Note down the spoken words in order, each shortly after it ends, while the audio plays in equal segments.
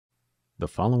The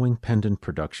following pendant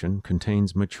production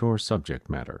contains mature subject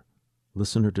matter.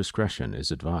 Listener discretion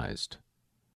is advised.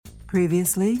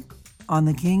 Previously on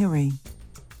the Kingery.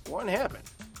 What happened?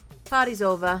 Party's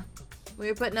over. We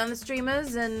were putting on the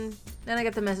streamers, and then I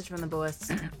got the message from the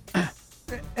boss.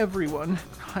 Everyone,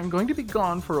 I'm going to be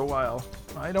gone for a while.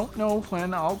 I don't know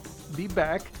when I'll be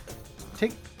back.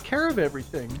 Take care of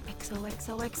everything.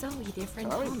 XOXOXO, you dear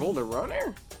friend. Tommy pulled a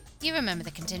runner? You remember the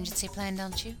contingency plan,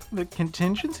 don't you? The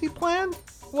contingency plan?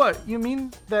 What, you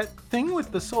mean that thing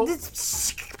with the soul?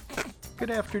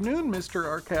 Good afternoon, Mr.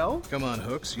 Arkell. Come on,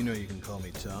 Hooks. You know you can call me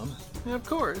Tom. Of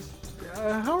course.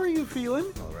 How are you feeling?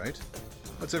 All right.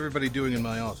 What's everybody doing in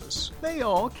my office? They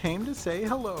all came to say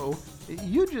hello.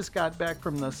 You just got back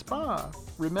from the spa,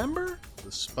 remember?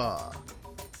 The spa.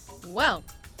 Well,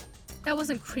 that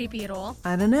wasn't creepy at all.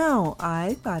 I don't know.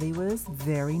 I thought he was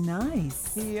very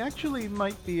nice. He actually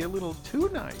might be a little too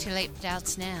nice. Too late for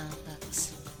doubts now,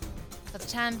 Hooks. For the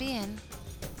time being,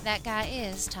 that guy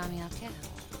is Tommy Arkell.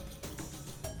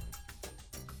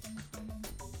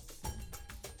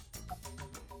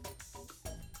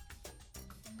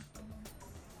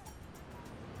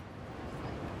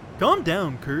 Calm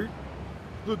down, Kurt.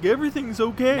 Look, everything's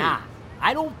okay. Nah,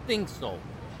 I don't think so.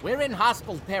 We're in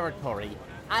hostile territory.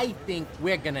 I think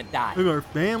we're gonna die. Look, our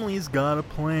family's got a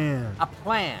plan. A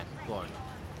plan, Gordon.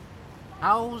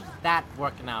 How's that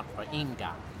working out for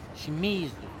Inga?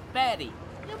 Shimizu, Betty,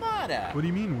 Yamada? What do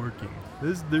you mean working?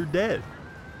 They're dead.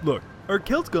 Look,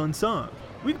 Arkell's gone soft.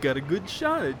 We've got a good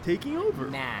shot at taking over.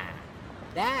 Nah,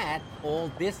 that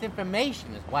all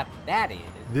disinformation is what that is.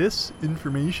 This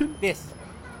information?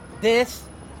 This,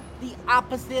 the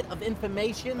opposite of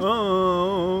information.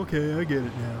 Oh, okay, I get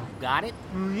it now. You got it?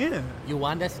 Yeah. You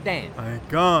understand? I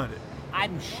got it.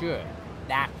 I'm sure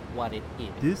that's what it is.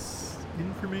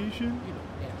 Disinformation? You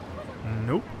don't care.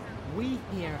 Nope. We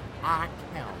hear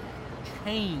Arkell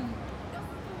trained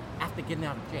after getting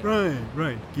out of jail.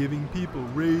 Right. Giving people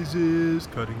raises,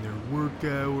 cutting their work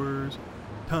hours,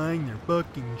 tying their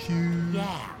fucking shoes.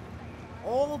 Yeah.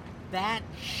 All that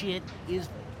shit is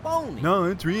phony. No,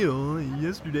 it's real.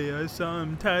 Yesterday I saw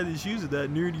him tie the shoes of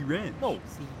that nerdy wrench. No,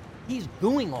 see, he's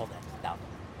doing all that stuff.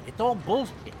 It's all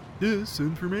bullshit.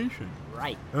 Disinformation.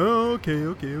 Right. Oh, okay.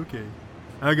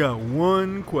 I got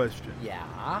one question.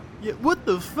 Yeah? Yeah, what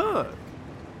the fuck?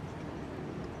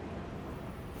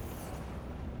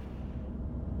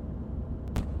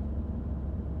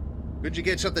 Could you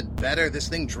get something better? This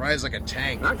thing drives like a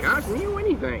tank. Not costing you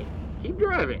anything. Keep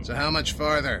driving. So how much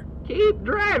farther? Keep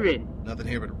driving. Nothing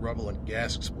here but rubble and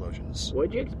gas explosions.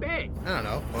 What'd you expect? I don't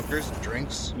know. Hookers,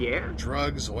 drinks, Yeah?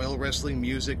 drugs, oil wrestling,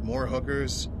 music, more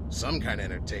hookers. Some kind of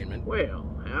entertainment. Well,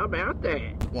 how about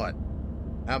that? What?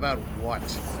 How about what?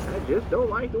 I just don't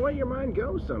like the way your mind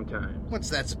goes sometimes. What's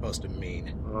that supposed to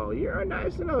mean? Oh, you're a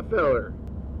nice enough feller.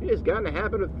 You just got in the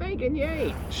habit of thinking you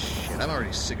ain't. Shit, I'm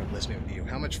already sick of listening to you.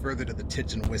 How much further to the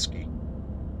tits and whiskey?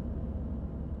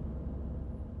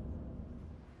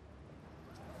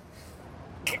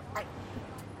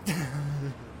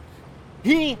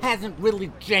 He hasn't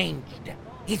really changed.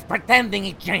 He's pretending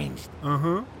he changed.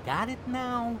 Uh-huh. Got it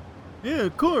now? Yeah,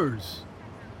 of course.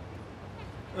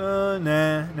 Nah,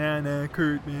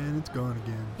 Kurt, man, it's gone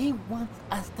again. He wants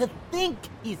us to think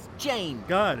he's changed.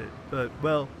 Got it, but,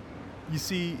 well, you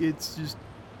see,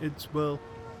 well,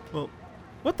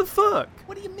 what the fuck?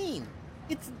 What do you mean?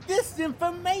 It's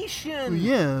disinformation. Well,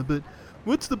 yeah, but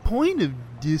what's the point of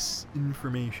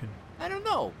disinformation? I don't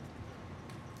know.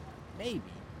 Maybe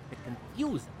to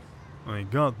confuse us. I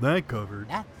got that covered.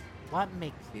 That's what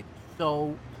makes it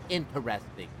so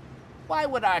interesting. Why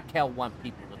would Arkell want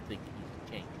people to think he's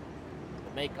changed?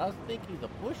 To make us think he's a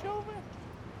pushover?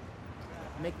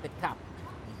 To make the cop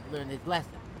learn his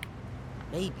lesson.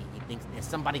 Maybe he thinks there's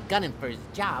somebody gunning for his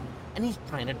job, and he's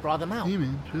trying to draw them out. Hey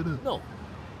man, shut up. No,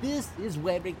 this is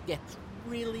where it gets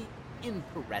really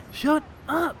interesting. Shut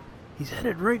up! He's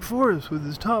headed right for us with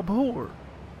his top whore.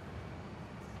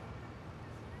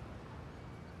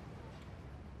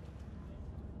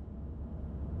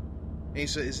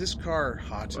 Asa, is this car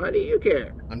hot? Why do you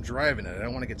care? I'm driving it. I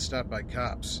don't want to get stopped by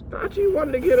cops. Thought you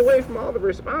wanted to get away from all the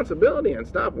responsibility and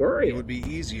stop worrying. It would be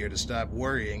easier to stop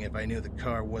worrying if I knew the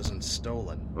car wasn't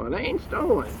stolen. Well, it ain't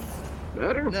stolen.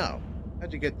 Better? No.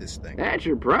 How'd you get this thing? That's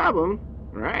your problem.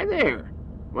 Right there.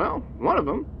 Well, one of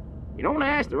them. You don't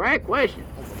ask the right question.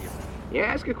 Oh, what do you... You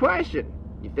ask a question.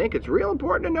 You think it's real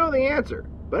important to know the answer.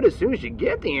 But as soon as you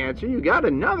get the answer, you got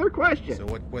another question. So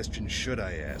what question should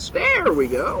I ask? There we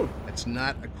go. That's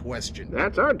not a question.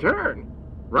 That's our turn.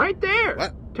 Right there.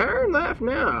 What? Turn left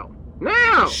now.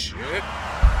 Now! Shit.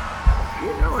 You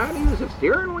know how to use a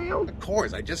steering wheel? Of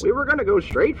course, We were gonna go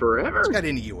straight forever. What's got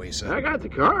into you, Asa? I got the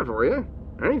car for you.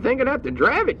 I didn't think I'd have to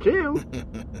drive it, too.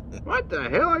 What the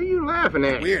hell are you laughing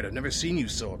at? Weird, I've never seen you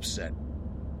so upset.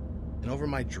 And over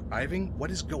my driving? What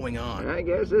is going on? I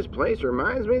guess this place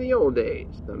reminds me of the old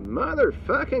days. The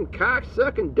motherfucking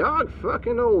cocksucking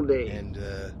dog-fucking old days. And,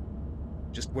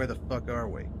 just where the fuck are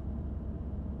we?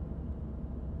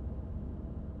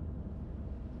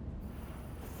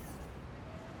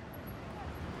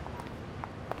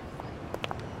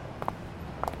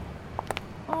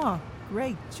 Oh,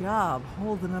 great job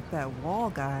holding up that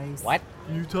wall, guys. What?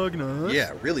 You talking to us?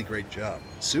 Yeah, really great job.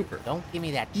 Super. Don't give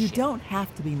me that You shit. don't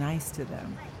have to be nice to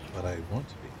them. But I want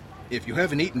to be. If you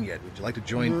haven't eaten yet, would you like to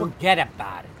join? Forget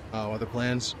about it. Oh, other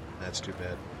plans? That's too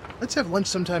bad. Let's have lunch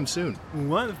sometime soon.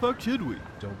 Why the fuck should we?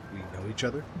 Don't we know each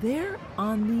other? They're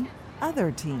on the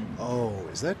other team. Oh,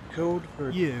 is that code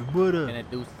for... Yeah, what up? Gonna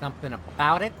do something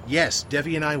about it? Yes,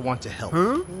 Devi and I want to help.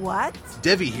 Huh? What?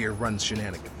 Devi here runs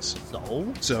shenanigans.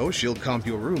 So she'll comp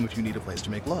you a room if you need a place to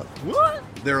make love. What?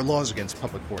 There are laws against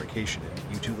public fornication,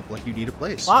 and you two look like you need a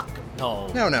place. Fuck no.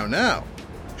 No.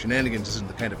 Shenanigans isn't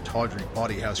the kind of tawdry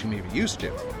bawdy house you may be used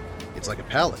to. It's like a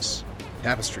palace.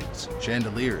 Tapestries,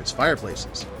 chandeliers,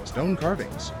 fireplaces, stone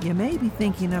carvings. You may be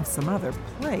thinking of some other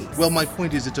place. Well, my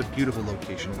point is it's a beautiful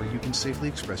location where you can safely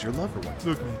express your love for one.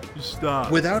 Look, man, just stop.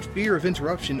 Without fear of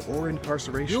interruption or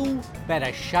incarceration. You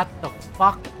better shut the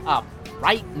fuck up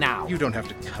right now. You don't have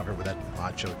to cover with that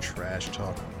macho trash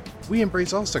talk. We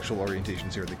embrace all sexual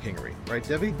orientations here at the Kingery, right,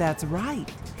 Devi? That's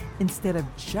right. Instead of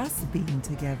just being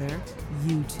together,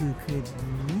 you two could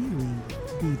really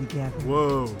be together.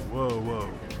 Whoa.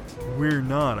 We're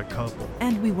not a couple.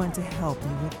 And we want to help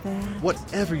you with that.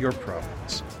 Whatever your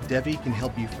problems, Devi can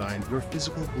help you find your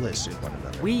physical bliss in one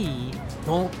another. We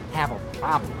don't have a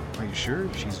problem. Are you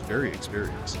sure? She's very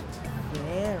experienced.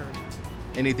 Very.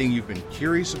 Anything you've been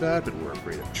curious about but were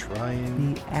afraid of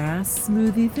trying? The ass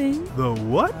smoothie thing? The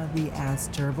what? The ass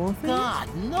gerbil thing? God,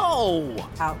 no!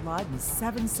 Outlawed in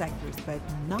 7 sectors, but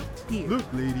not here. Look,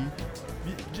 lady,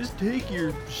 just take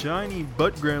your shiny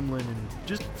butt gremlin and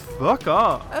just fuck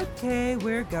off. Okay,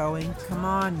 we're going. Come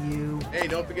on, you. Hey,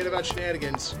 don't forget about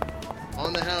shenanigans.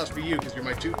 On the house for you, because you're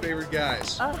my 2 favorite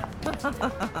guys.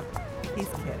 He's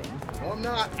kidding. No, I'm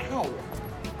not. Ow.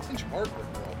 Pinch hard for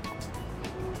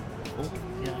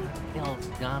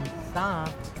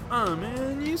Oh,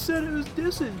 man, you said it was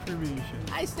disinformation.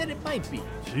 I said it might be.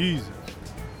 Jesus.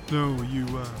 So, you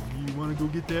want to go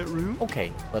get that room?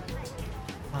 Okay, but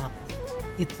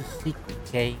it's a secret,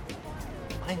 okay?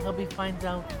 My hubby finds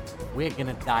out, we're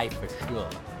gonna die for sure.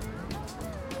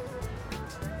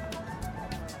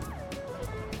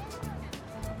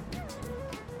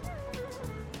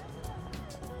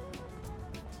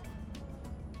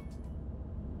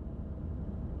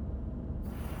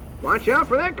 Watch out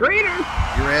for that crater!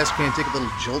 Your ass can't take a little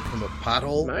jolt from a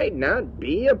pothole? Might not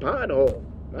be a pothole.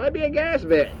 Might be a gas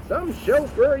vent. Some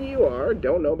chauffeur you are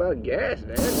don't know about gas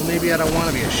vents. Well, maybe I don't want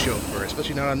to be a chauffeur,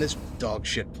 especially not on this dog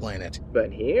shit planet.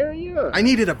 But here you are. I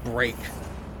needed a break.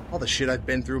 All the shit I've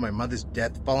been through, my mother's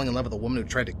death, falling in love with a woman who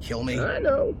tried to kill me. I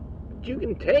know. But you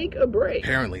can take a break.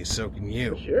 Apparently, so can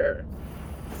you. Sure.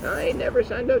 I ain't never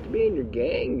signed up to be in your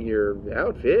gang, your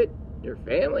outfit, your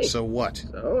family. So what?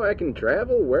 So I can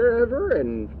travel wherever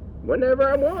and whenever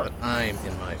I want. I'm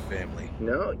in my family.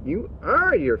 No, you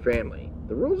are your family.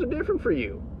 The rules are different for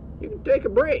you. You can take a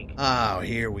break. Oh,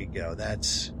 here we go.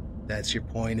 That's your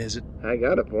point, is it? I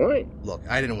got a point. Look,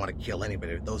 I didn't want to kill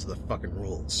anybody. Those are the fucking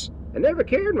rules. I never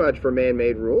cared much for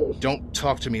man-made rules. Don't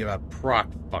talk to me about proc,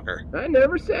 fucker. I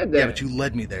never said that. Yeah, but you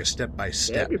led me there step by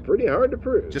step. That'd be pretty hard to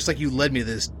prove. Just like you led me to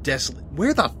this desolate...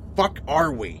 Where the fuck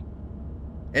are we?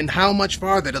 And how much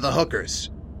farther to the hookers?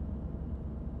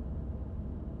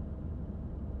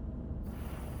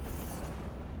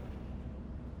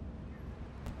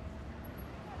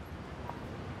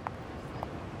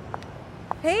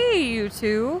 Hey, you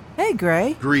two. Hey,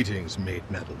 Gray. Greetings, Maid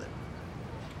Madeline.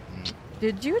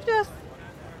 Did you just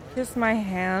kiss my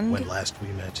hand? When last we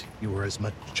met, you were as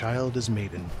much child as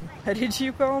maiden. What did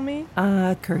you call me?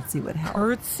 Curtsy would help.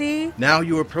 Curtsy? Now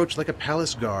you approach like a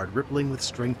palace guard, rippling with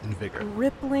strength and vigor.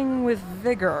 Rippling with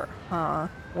vigor, huh?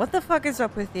 What the fuck is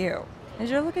up with you? And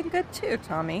you're looking good too,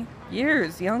 Tommy.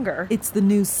 Years younger. It's the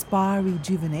new spa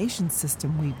rejuvenation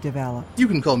system we've developed. You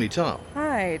can call me Tom.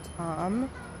 Hi, Tom.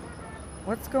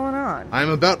 What's going on?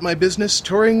 I'm about my business,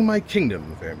 touring my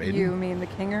kingdom, fair maiden. You mean the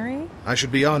Kingery? I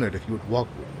should be honored if you would walk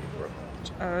with me for a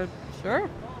moment. Sure.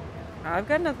 I've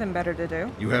got nothing better to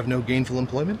do. You have no gainful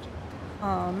employment?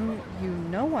 You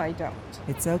know I don't.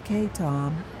 It's okay,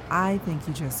 Tom. I think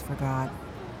you just forgot.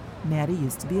 Maddie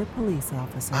used to be a police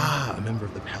officer. Ah, a member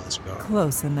of the Palace Guard.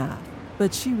 Close enough.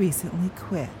 But she recently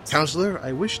quit. Counselor,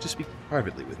 I wish to speak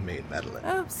privately with Maid Madeline.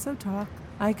 Oh, so talk.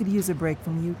 I could use a break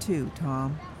from you too,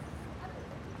 Tom.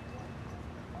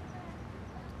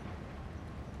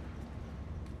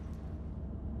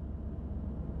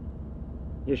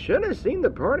 You should have seen the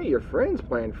party your friends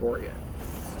planned for you.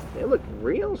 They looked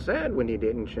real sad when you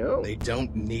didn't show. They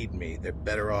don't need me. They're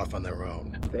better off on their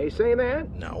own. They say that?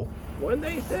 No. What'd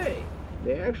they say?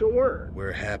 The actual word.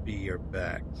 We're happy you're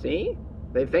back. See?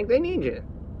 They think they need you.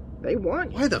 They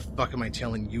want you. Why the fuck am I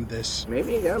telling you this?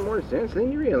 Maybe you got more sense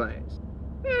than you realize.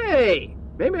 Hey!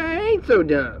 Maybe I ain't so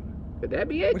dumb. Could that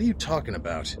be it? What are you talking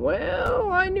about?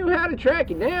 Well, I knew how to track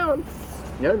you down.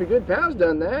 None of your good pals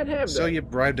done that, have they? So you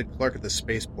bribed a clerk at the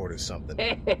spaceport or something?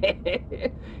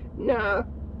 Nah,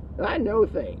 I know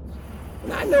things.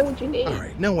 And I know what you need.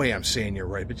 Alright, no way I'm saying you're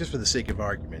right, but just for the sake of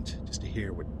argument, just to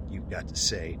hear what you've got to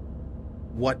say,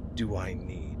 what do I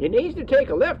need? You need to take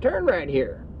a left turn right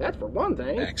here. That's for one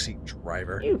thing. Backseat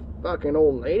driver. You fucking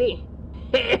old lady.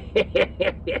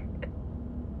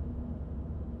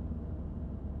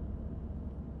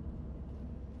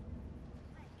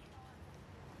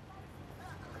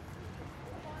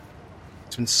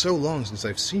 It's been so long since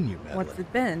I've seen you, Madeline. What's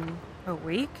it been? A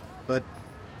week? But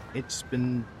it's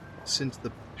been since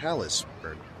the palace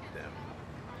burned down.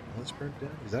 Palace burned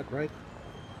down? Is that right?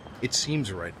 It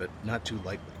seems right, but not too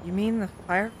likely. You mean the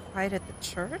firefight at the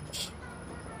church?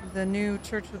 The new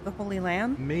Church of the Holy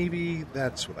Land? Maybe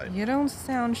that's what I mean. You don't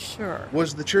sound sure.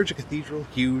 Was the church a cathedral,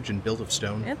 huge and built of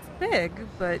stone? It's big,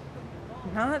 but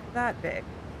not that big.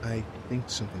 I think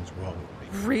something's wrong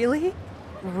with me. Really?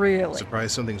 Really?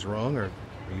 Surprised something's wrong, or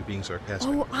are you being sarcastic?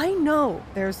 Oh, I know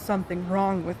there's something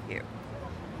wrong with you.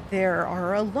 There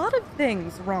are a lot of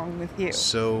things wrong with you.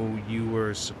 So you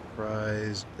were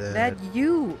surprised that... That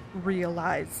you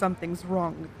realize something's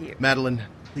wrong with you. Madeline,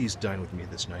 please dine with me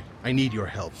this night. I need your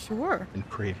help. Sure. And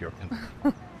crave your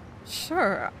company.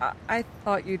 Sure. I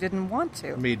thought you didn't want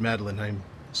to. Maid Madeline, I'm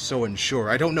so unsure.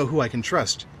 I don't know who I can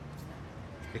trust.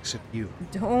 Except you.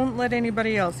 Don't let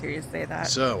anybody else hear you say that.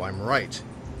 So, I'm right.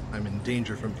 I'm in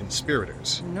danger from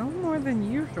conspirators. No more than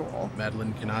usual.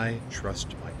 Madeline, can I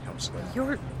trust my counselor?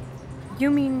 You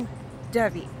mean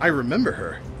Debbie? I remember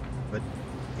her, but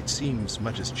it seems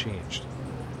much has changed.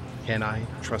 Can I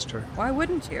trust her? Why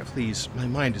wouldn't you? Please, my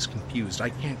mind is confused. I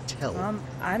can't tell.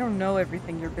 I don't know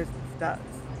everything your business does.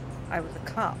 I was a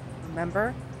cop,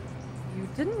 remember? You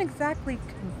didn't exactly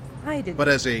confide in But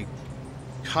me. as a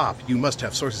cop, you must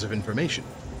have sources of information.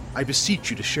 I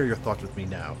beseech you to share your thoughts with me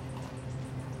now.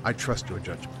 I trust your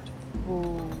judgment.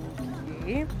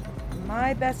 Okay.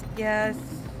 My best guess,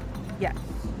 yes,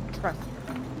 trust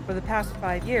her. For the past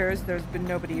 5 years, there's been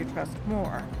nobody you trust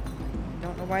more.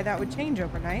 Don't know why that would change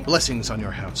overnight. Blessings on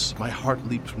your house. My heart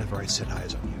leaps whenever I set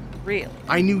eyes on you. Really?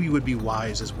 I knew you would be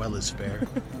wise as well as fair.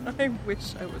 I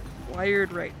wish I was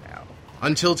wired right now.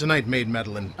 Until tonight, Maid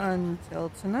Madeline. Until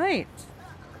tonight.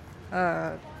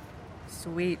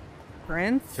 Sweet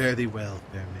prince. Fare thee well,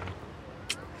 fair maid.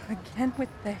 Again with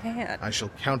the hand. I shall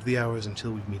count the hours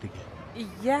until we meet again.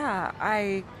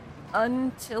 Yeah,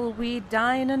 until we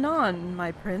dine anon,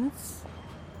 my prince.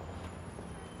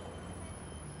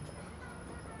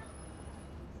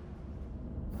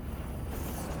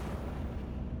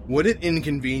 Would it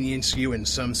inconvenience you in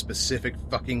some specific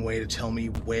fucking way to tell me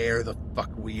where the fuck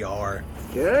we are?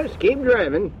 Just keep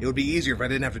driving. It would be easier if I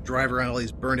didn't have to drive around all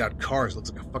these burned out cars. It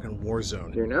looks like a fucking war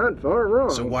zone. You're not far wrong.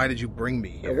 So why did you bring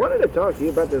me I here? wanted to talk to you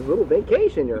about this little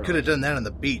vacation you're We on. could have done that on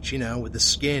the beach, with the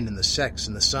skin and the sex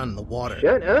and the sun and the water.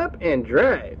 Shut up and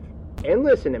drive. And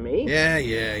listen to me.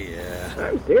 Yeah.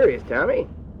 I'm serious, Tommy.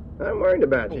 I'm worried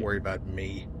about Don't you. worry about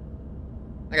me.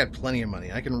 I got plenty of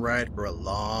money. I can ride for a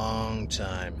long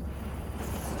time.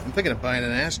 I'm thinking of buying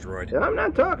an asteroid. I'm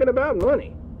not talking about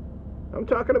money. I'm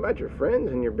talking about your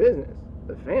friends and your business.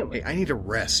 The family. Hey, I need a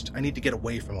rest. I need to get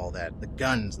away from all that. The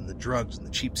guns and the drugs and the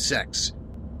cheap sex.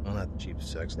 Well, not the cheap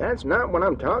sex. That's not what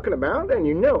I'm talking about, and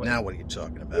you know it. Now what are you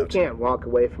talking You about? can't walk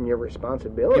away from your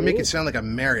responsibility. You make it sound like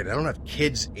I'm married. I don't have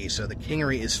kids, Asa. The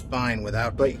Kingery is fine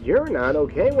without me. But you're not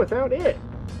okay without it.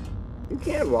 You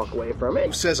can't walk away from Who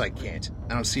it. says I can't?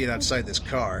 I don't see it outside this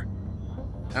car.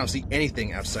 I don't see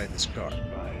anything outside this car.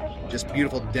 Just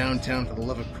beautiful downtown, for the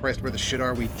love of Christ. Where the shit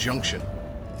are we? Junction.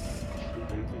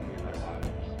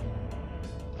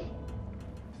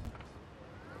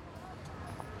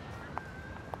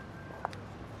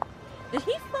 Did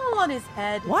he fall on his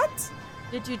head? What?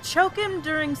 Did you choke him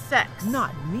during sex?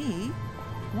 Not me.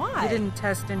 Why? You didn't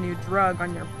test a new drug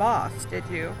on your boss, did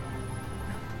you?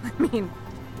 I mean,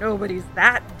 nobody's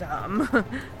that dumb.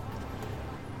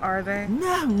 are they?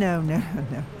 No.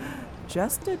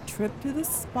 Just a trip to the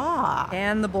spa.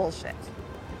 And the bullshit.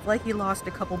 It's like he lost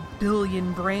a couple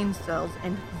billion brain cells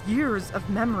and years of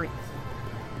memories.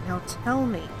 Now tell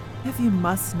me. If you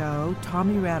must know,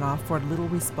 Tommy ran off for a little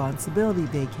responsibility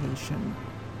vacation.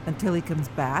 Until he comes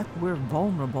back, we're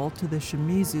vulnerable to the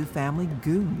Shimizu family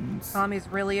goons. Tommy's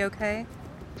really okay?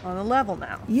 On the level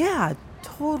now? Yeah,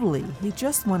 totally. He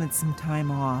just wanted some time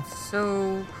off.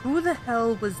 So, who the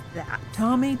hell was that?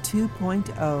 Tommy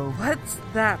 2.0. What's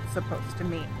that supposed to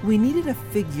mean? We needed a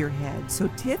figurehead, so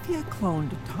Tifia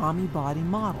cloned a Tommy body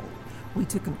model. We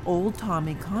took an old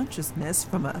Tommy consciousness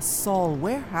from a Saul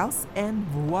warehouse, and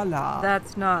voila.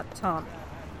 That's not Tommy.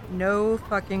 No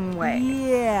fucking way.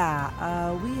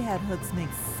 Yeah, we had Hooks make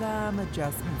some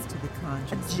adjustments to the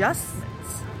consciousness.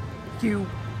 Adjustments? You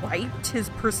wiped his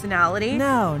personality?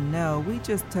 No, we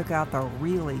just took out the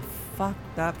really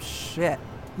fucked up shit.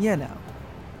 You know,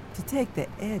 to take the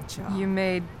edge off. You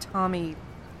made Tommy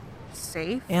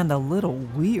safe? And a little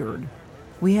weird.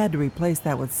 We had to replace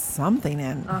that with something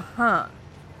and... Uh-huh.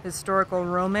 Historical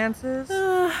romances?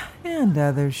 And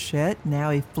other shit. Now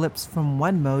he flips from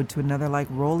one mode to another like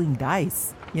rolling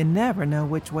dice. You never know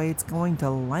which way it's going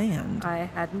to land. I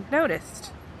hadn't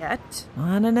noticed yet.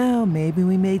 I don't know. Maybe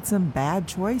we made some bad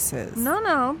choices.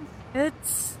 No.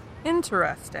 It's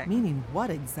interesting. Meaning what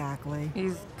exactly?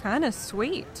 He's kind of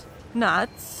sweet.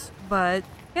 Nuts, but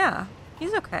yeah,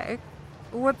 he's okay.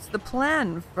 What's the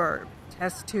plan for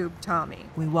test tube Tommy?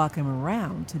 We walk him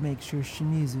around to make sure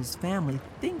Shimizu's family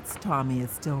thinks Tommy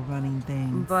is still running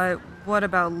things. But what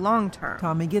about long term?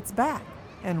 Tommy gets back.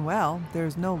 And well,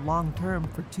 there's no long term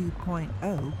for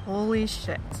 2.0. Holy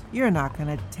shit. You're not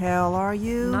gonna tell, are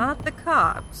you? Not the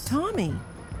cops. Tommy,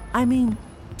 I mean,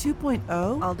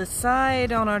 2.0? I'll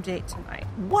decide on our date tonight.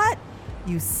 What?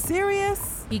 You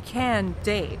serious? He can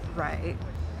date, right?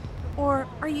 Or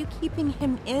are you keeping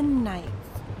him in nights,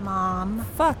 Mom?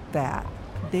 Fuck that.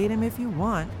 Date him if you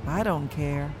want. I don't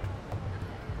care.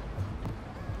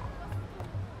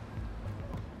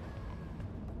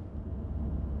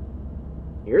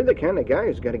 You're the kind of guy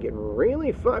who's got to get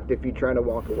really fucked if you try to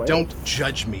walk away. Don't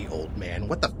judge me, old man.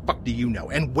 What the fuck do you know?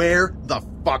 And where the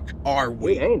fuck are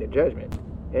we? We ain't a judgment.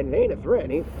 And it ain't a threat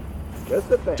either.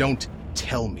 Just a fact. Don't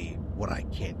tell me what I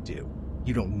can't do.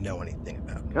 You don't know anything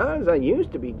about me. 'Cause I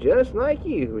used to be just like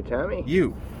you, Tommy.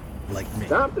 You, like me.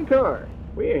 Stop the car.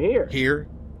 We're here. Here?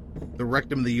 The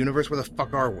rectum of the universe? Where the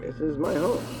fuck are we? This is my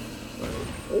home. My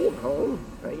old home,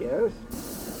 I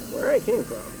guess. Where I came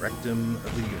from. Rectum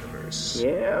of the universe.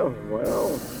 Yeah,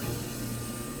 well...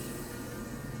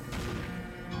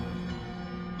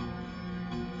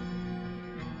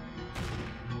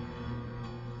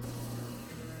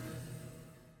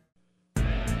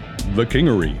 The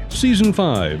Kingery, Season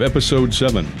 5, Episode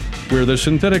 7, Where the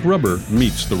Synthetic Rubber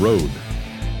Meets the Road.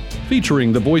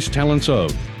 Featuring the voice talents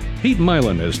of Pete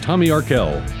Milan as Tommy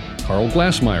Arkell, Carl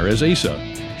Glassmeyer as Asa,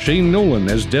 Shane Nolan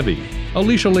as Debbie,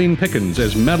 Alicia Lane Pickens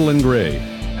as Madeline Gray,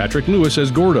 Patrick Lewis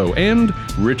as Gordo, and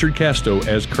Richard Casto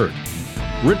as Kurt.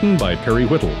 Written by Perry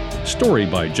Whittle. Story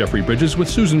by Jeffrey Bridges with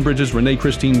Susan Bridges, Renee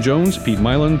Christine Jones, Pete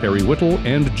Milan, Perry Whittle,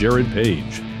 and Jared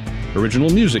Page. Original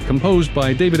music composed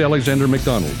by David Alexander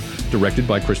MacDonald. Directed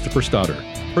by Christopher Stoddard.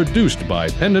 Produced by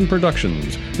Pendant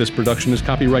Productions. This production is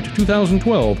copyright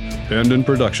 2012, Pendant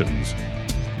Productions.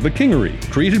 The Kingery,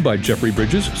 created by Jeffrey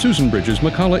Bridges, Susan Bridges,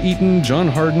 Makala Eaton, John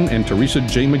Harden, and Teresa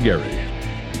J.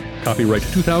 McGarry. Copyright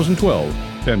 2012,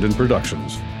 Pendant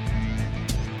Productions.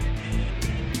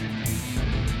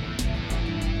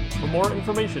 For more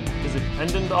information, visit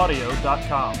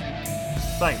pendantaudio.com.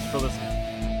 Thanks for listening.